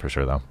 I don't know for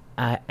sure, though.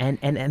 And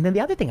then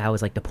the other thing I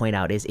always like to point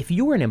out is if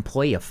you were an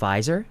employee of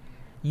Pfizer,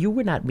 you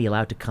would not be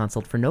allowed to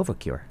consult for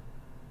Novocure.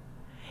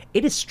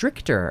 It is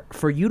stricter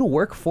for you to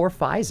work for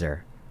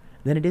Pfizer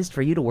than it is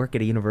for you to work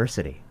at a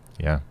university.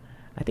 Yeah.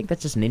 I think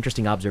that's just an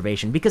interesting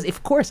observation because,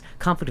 of course,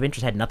 conflict of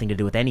interest had nothing to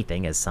do with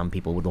anything, as some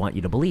people would want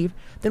you to believe.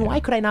 Then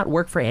why could I not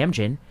work for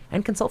Amgen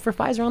and consult for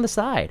Pfizer on the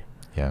side?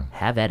 Yeah.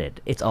 Have at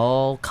it. It's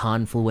all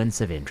confluence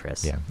of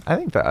interest. Yeah. I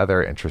think the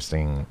other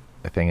interesting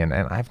thing, and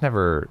I've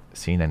never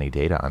seen any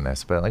data on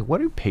this, but what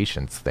do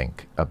patients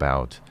think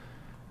about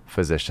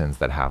physicians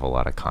that have a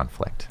lot of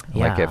conflict?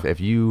 Yeah. Like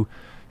if you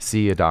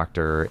see a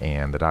doctor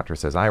and the doctor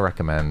says, I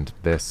recommend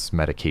this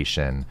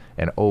medication,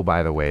 and oh,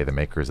 by the way, the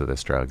makers of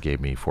this drug gave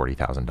me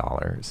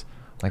 $40,000.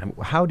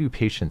 How do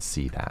patients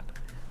see that?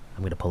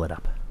 I'm going to pull it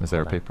up. Is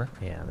there a paper?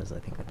 Yeah, there's, I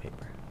think, a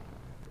paper.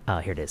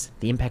 Here it is.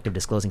 The Impact of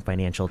Disclosing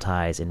Financial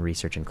Ties in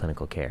Research and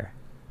Clinical Care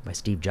by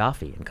Steve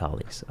Joffe and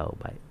colleagues.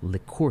 By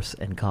LeCourse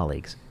and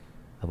colleagues,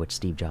 of which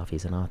Steve Joffe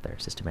is an author.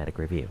 Systematic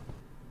Review.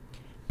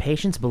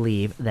 Patients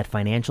believe that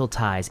financial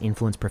ties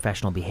influence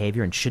professional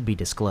behavior and should be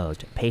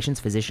disclosed.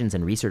 Patients, physicians,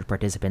 and research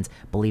participants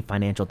believe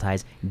financial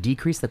ties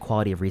decrease the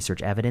quality of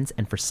research evidence,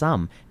 and for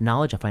some,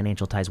 knowledge of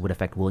financial ties would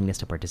affect willingness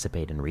to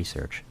participate in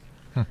research.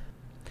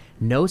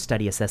 No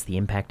study assessed the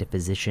impact of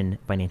physician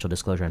financial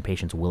disclosure on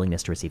patients'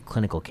 willingness to receive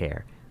clinical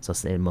care. So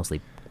mostly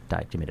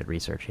documented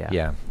research,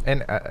 Yeah,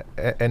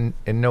 and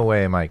in no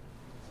way am I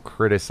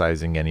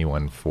criticizing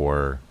anyone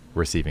for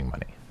receiving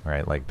money.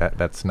 Right,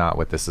 that's not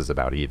what this is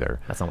about either.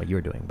 That's not what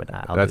you're doing, but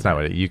I'll leave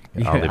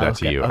that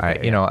to you.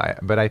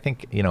 But I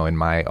think in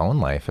my own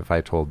life, if I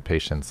told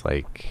patients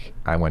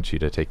I want you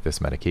to take this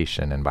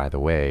medication, and by the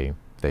way,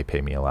 they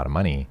pay me a lot of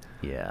money.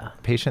 Yeah,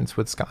 patients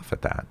would scoff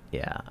at that.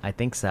 Yeah, I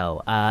think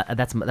so.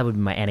 That would be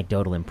my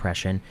anecdotal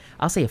impression.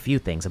 I'll say a few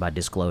things about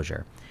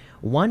disclosure.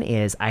 One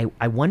is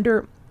I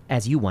wonder,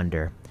 as you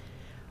wonder,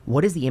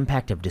 what is the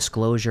impact of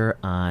disclosure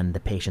on the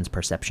patient's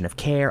perception of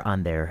care,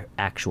 on their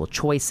actual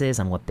choices,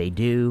 on what they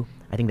do?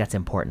 I think that's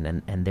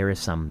important, and there is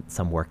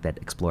some work that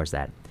explores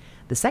that.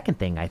 The second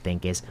thing, I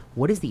think, is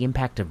what is the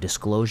impact of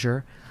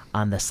disclosure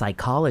on the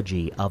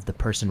psychology of the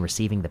person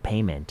receiving the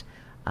payment?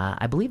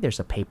 I believe there's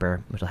a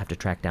paper, which I'll have to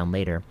track down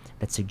later,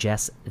 that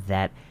suggests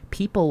that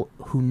people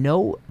who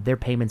know their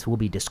payments will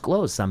be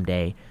disclosed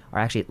someday are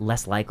actually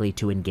less likely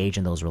to engage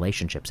in those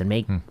relationships and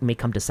may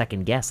come to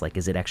second guess, like,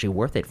 is it actually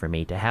worth it for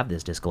me to have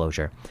this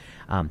disclosure,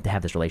 to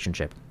have this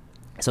relationship?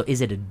 So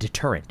is it a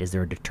deterrent? Is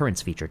there a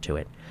deterrence feature to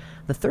it?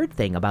 The third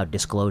thing about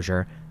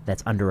disclosure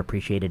that's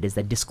underappreciated is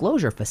that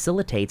disclosure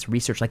facilitates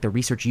research like the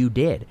research you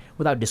did.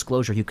 Without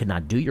disclosure, you could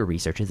not do your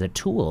research. It's a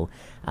tool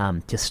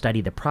to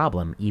study the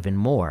problem even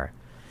more.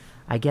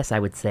 I guess I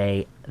would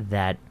say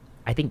that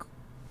I think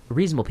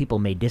reasonable people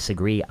may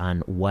disagree on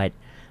what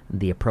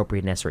the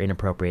appropriateness or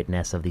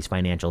inappropriateness of these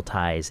financial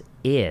ties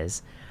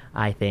is.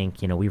 I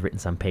think, we've written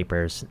some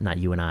papers, not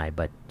you and I,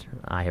 but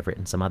I have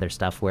written some other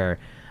stuff where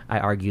I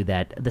argue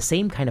that the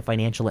same kind of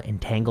financial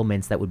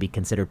entanglements that would be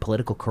considered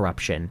political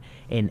corruption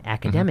in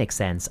academic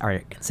sense are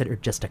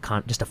considered just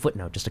a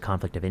footnote, just a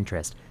conflict of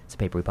interest. It's a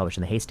paper we published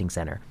in the Hastings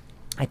Center.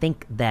 I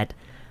think that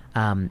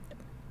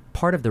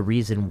part of the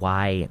reason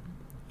why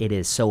it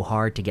is so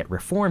hard to get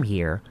reform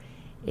here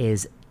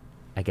is,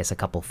 I guess, a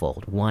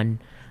couple-fold. One,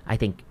 I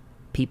think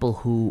people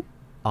who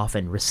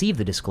often receive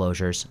the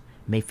disclosures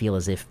may feel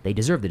as if they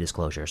deserve the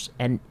disclosures.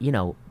 And,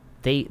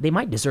 they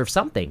might deserve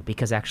something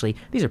because actually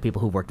these are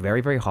people who worked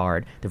very, very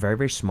hard. They're very,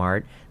 very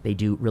smart. They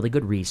do really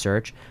good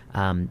research.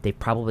 They've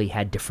probably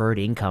had deferred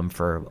income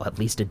for at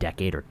least a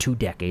decade or 2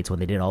 decades when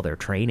they did all their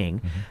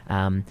training.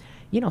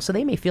 So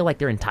they may feel like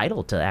they're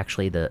entitled to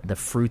actually the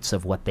fruits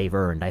of what they've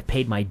earned. I've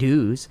paid my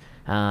dues.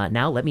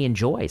 Now let me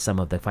enjoy some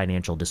of the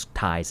financial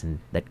ties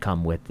that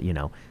come with,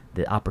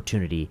 the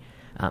opportunity.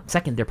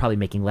 Second, they're probably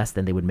making less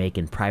than they would make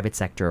in private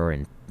sector or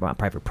in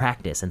private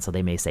practice, and so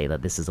they may say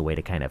that this is a way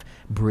to kind of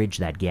bridge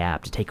that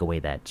gap, to take away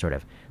that sort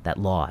of that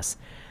loss.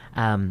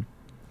 So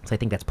I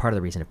think that's part of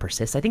the reason it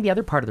persists. I think the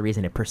other part of the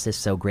reason it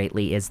persists so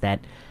greatly is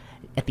that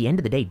at the end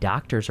of the day,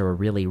 doctors are a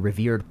really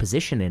revered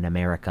position in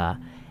America,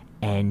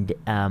 and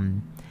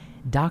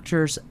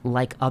doctors,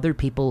 like other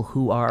people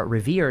who are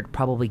revered,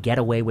 probably get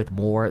away with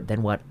more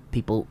than what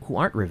people who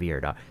aren't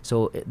revered are.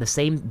 So the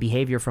same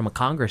behavior from a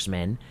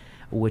congressman,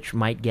 which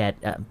might get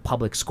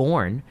public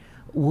scorn,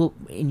 will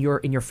in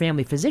your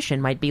family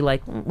physician might be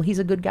like, well, he's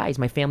a good guy, he's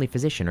my family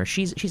physician, or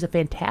she's a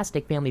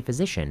fantastic family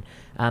physician.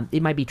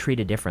 It might be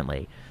treated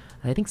differently.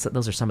 I think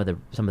those are some of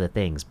the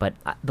things. But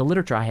the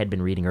literature I had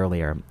been reading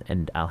earlier,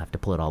 and I'll have to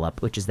pull it all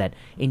up, which is that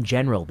in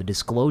general, the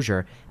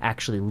disclosure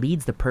actually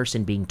leads the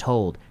person being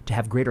told to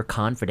have greater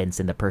confidence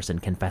in the person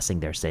confessing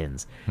their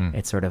sins.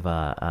 It's sort of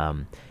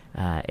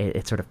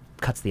it sort of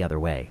cuts the other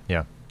way.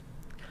 Yeah.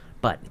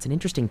 But it's an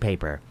interesting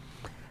paper.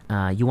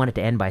 You wanted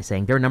to end by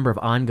saying there are a number of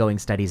ongoing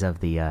studies of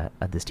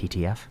this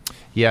TTF.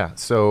 Yeah.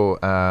 So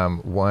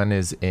one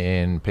is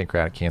in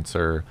pancreatic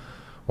cancer,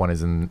 one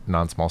is in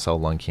non-small cell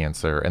lung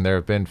cancer, and there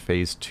have been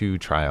phase 2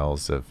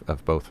 trials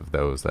of both of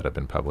those that have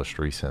been published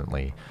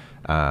recently.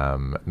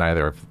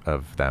 Neither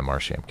of them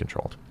are sham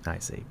controlled. I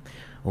see.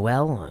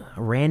 Well,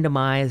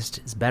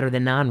 randomized is better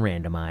than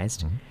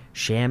non-randomized.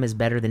 Sham is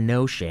better than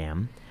no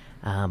sham.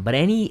 But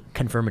any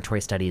confirmatory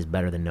study is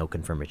better than no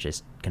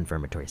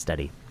confirmatory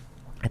study.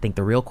 I think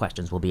the real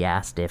questions will be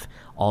asked if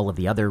all of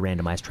the other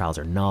randomized trials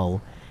are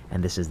null,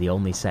 and this is the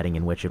only setting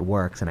in which it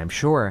works. And I'm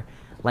sure,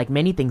 like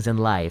many things in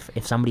life,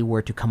 if somebody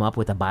were to come up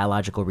with a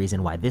biological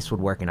reason why this would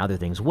work and other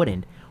things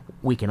wouldn't,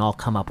 we can all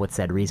come up with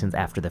said reasons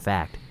after the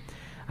fact.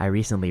 I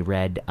recently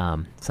read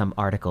some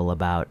article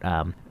about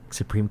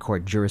Supreme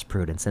Court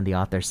jurisprudence, and the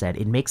author said,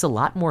 it makes a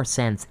lot more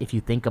sense if you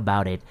think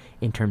about it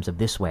in terms of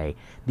this way.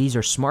 These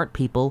are smart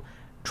people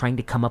trying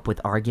to come up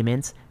with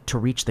arguments to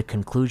reach the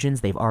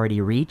conclusions they've already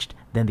reached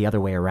than the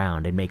other way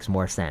around. It makes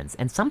more sense.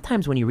 And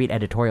sometimes when you read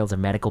editorials of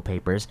medical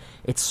papers,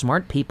 it's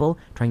smart people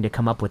trying to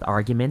come up with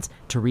arguments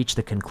to reach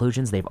the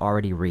conclusions they've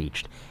already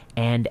reached.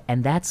 And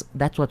that's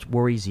what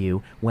worries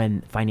you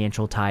when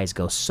financial ties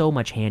go so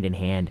much hand in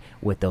hand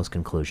with those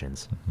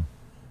conclusions.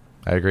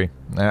 I agree.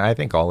 I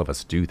think all of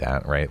us do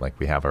that, right? Like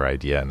we have our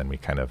idea and then we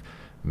kind of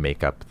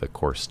make up the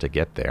course to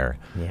get there.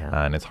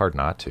 Yeah. And it's hard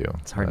not to.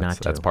 It's hard not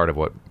to. That's part of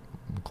what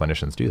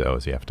clinicians do, though,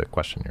 is you have to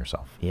question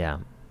yourself. Yeah.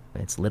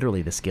 It's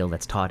literally the skill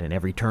that's taught in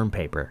every term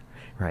paper,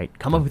 right?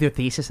 Come up with your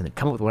thesis and then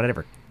come up with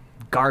whatever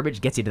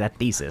garbage gets you to that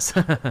thesis.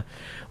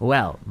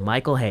 Well,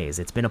 Michael Hayes,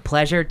 it's been a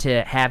pleasure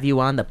to have you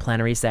on the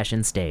plenary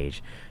session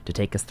stage to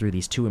take us through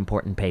these 2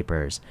 important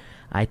papers.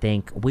 I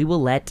think we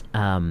will let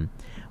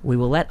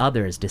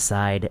others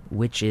decide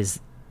which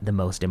is the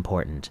most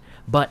important.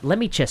 But let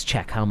me just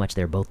check how much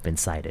they're both been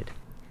cited.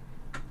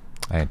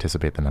 I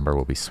anticipate the number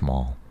will be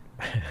small.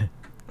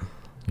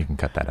 You can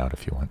cut that out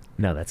if you want.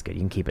 No, that's good.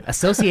 You can keep it.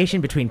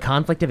 Association between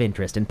conflict of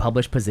interest and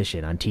published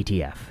position on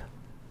TTF.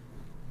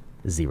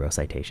 0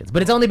 citations.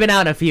 But it's only been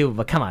out a few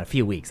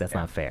weeks. That's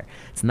not fair.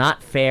 It's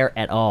not fair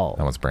at all.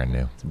 That one's brand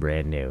new. It's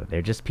brand new.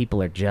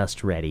 People are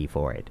just ready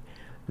for it.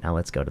 Now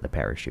let's go to the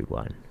parachute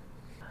one.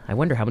 I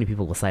wonder how many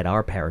people will cite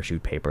our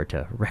parachute paper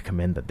to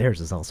recommend that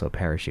theirs is also a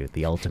parachute.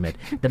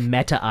 The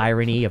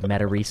meta-irony of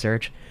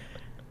meta-research.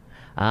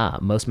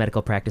 Most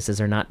medical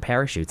practices are not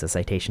parachutes, a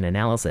citation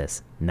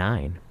analysis.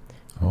 9.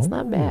 It's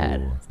not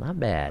bad. Oh, It's not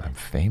bad. I'm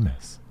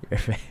famous.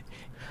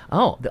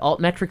 Oh, the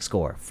altmetric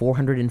score,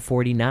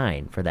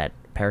 449 for that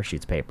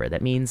parachutes paper.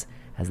 That means,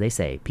 as they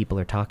say, people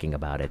are talking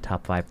about it,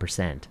 top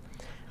 5%.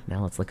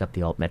 Now let's look up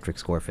the altmetric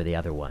score for the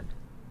other one.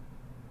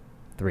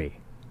 3.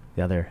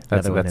 The other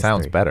one That is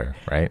sounds 3. better,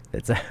 right?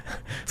 It's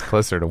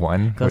closer to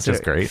 1, which is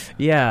great.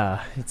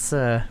 Yeah, it's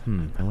I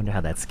wonder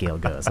how that scale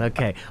goes.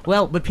 Okay,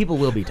 well, but people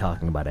will be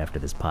talking about it after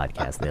this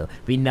podcast. There'll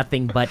be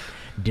nothing but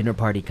dinner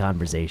party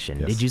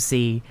conversation. Yes. Did you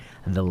see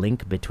the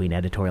link between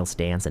editorial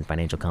stance and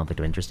financial conflict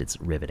of interest? It's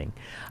riveting.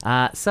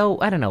 So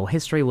I don't know.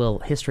 History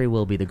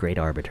will be the great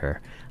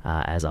arbiter,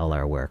 as all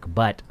our work.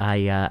 But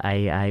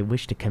I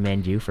wish to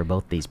commend you for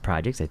both these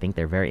projects. I think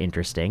they're very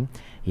interesting.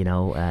 You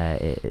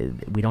know,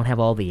 we don't have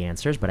all the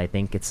answers, but I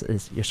think it's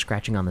you're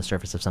scratching on the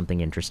surface of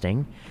something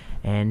interesting.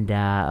 And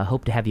I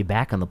hope to have you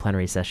back on the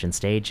plenary session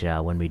stage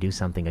when we do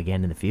something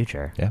again in the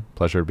future. Yeah,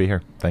 pleasure to be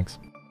here. Thanks.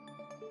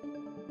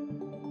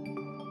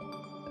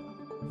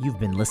 You've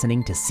been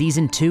listening to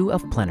Season 2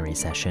 of Plenary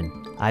Session.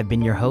 I've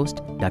been your host,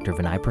 Dr.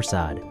 Vinay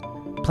Prasad.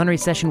 Plenary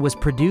Session was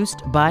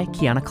produced by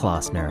Kiana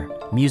Klossner.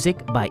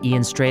 Music by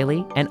Ian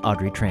Straley and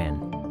Audrey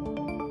Tran.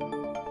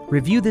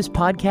 Review this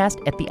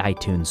podcast at the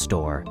iTunes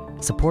Store.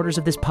 Supporters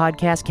of this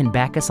podcast can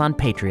back us on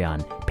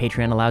Patreon.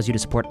 Patreon allows you to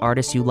support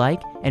artists you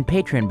like, and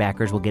Patreon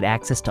backers will get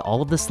access to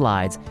all of the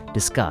slides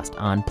discussed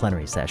on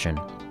Plenary Session.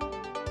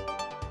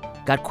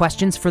 Got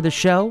questions for the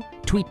show?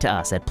 Tweet to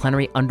us at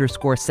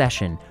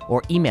plenary_session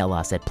or email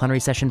us at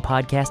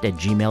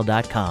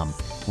plenarysessionpodcast@gmail.com.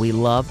 We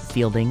love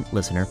fielding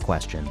listener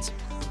questions.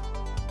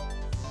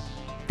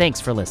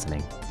 Thanks for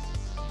listening.